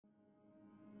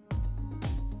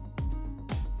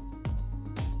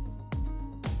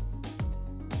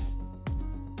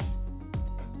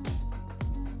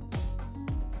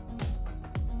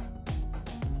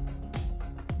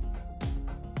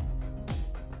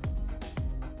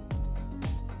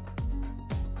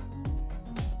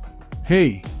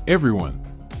Hey, everyone!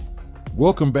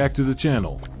 Welcome back to the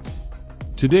channel.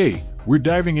 Today, we're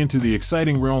diving into the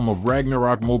exciting realm of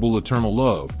Ragnarok Mobile Eternal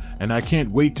Love, and I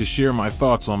can't wait to share my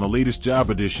thoughts on the latest job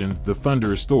addition, the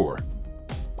Thunderous Thor.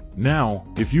 Now,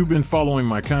 if you've been following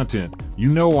my content, you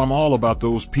know I'm all about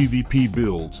those PvP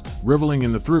builds, reveling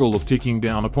in the thrill of taking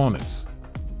down opponents.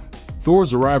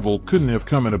 Thor's arrival couldn't have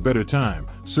come at a better time,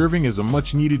 serving as a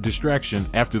much-needed distraction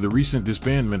after the recent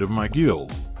disbandment of my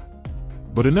guild.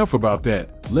 But enough about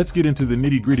that, let's get into the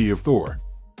nitty-gritty of Thor.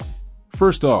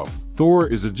 First off, Thor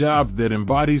is a job that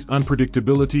embodies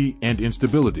unpredictability and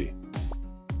instability.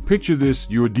 Picture this: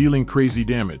 you're dealing crazy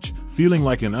damage, feeling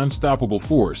like an unstoppable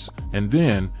force, and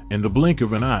then, in the blink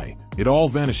of an eye, it all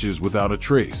vanishes without a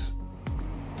trace.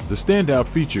 The standout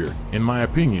feature, in my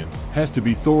opinion, has to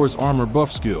be Thor's armor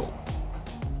buff skill.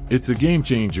 It's a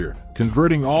game-changer,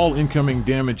 converting all incoming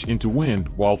damage into wind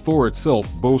while Thor itself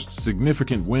boasts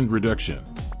significant wind reduction.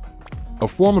 A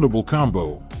formidable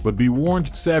combo, but be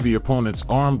warned, savvy opponents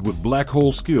armed with black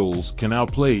hole skills can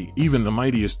outplay even the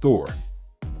mightiest Thor.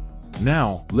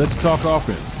 Now, let's talk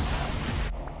offense.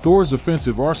 Thor's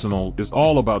offensive arsenal is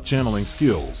all about channeling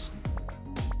skills.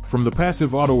 From the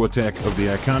passive auto attack of the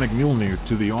iconic Mjolnir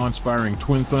to the awe-inspiring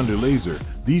Twin Thunder laser,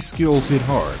 these skills hit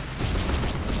hard.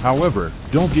 However,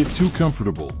 don't get too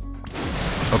comfortable.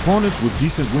 Opponents with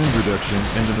decent wind reduction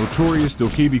and the notorious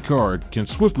Dokebi card can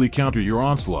swiftly counter your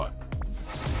onslaught.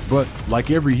 But, like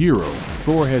every hero,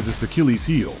 Thor has its Achilles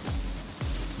heel.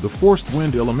 The forced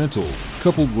wind elemental,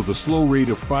 coupled with a slow rate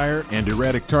of fire and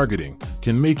erratic targeting,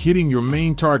 can make hitting your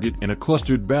main target in a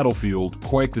clustered battlefield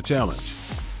quite the challenge.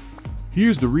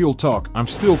 Here's the real talk: I'm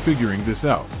still figuring this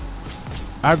out.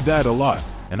 I've died a lot,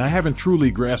 and I haven't truly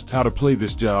grasped how to play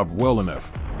this job well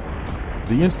enough.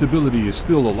 The instability is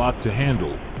still a lot to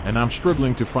handle, and I'm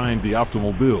struggling to find the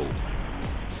optimal build.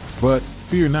 But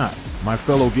fear not, my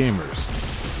fellow gamers.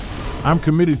 I'm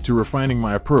committed to refining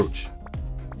my approach.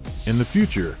 In the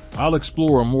future, I'll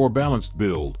explore a more balanced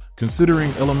build,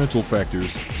 considering elemental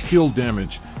factors, skill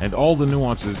damage, and all the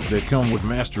nuances that come with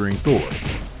mastering Thor.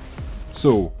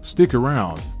 So, stick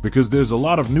around, because there's a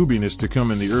lot of newbiness to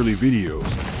come in the early videos,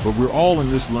 but we're all in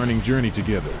this learning journey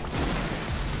together.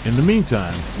 In the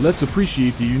meantime, let's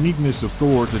appreciate the uniqueness of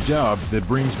Thor, the job that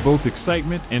brings both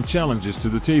excitement and challenges to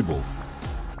the table.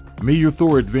 May your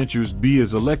Thor adventures be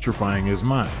as electrifying as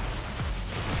mine.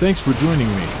 Thanks for joining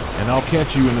me, and I'll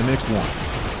catch you in the next one.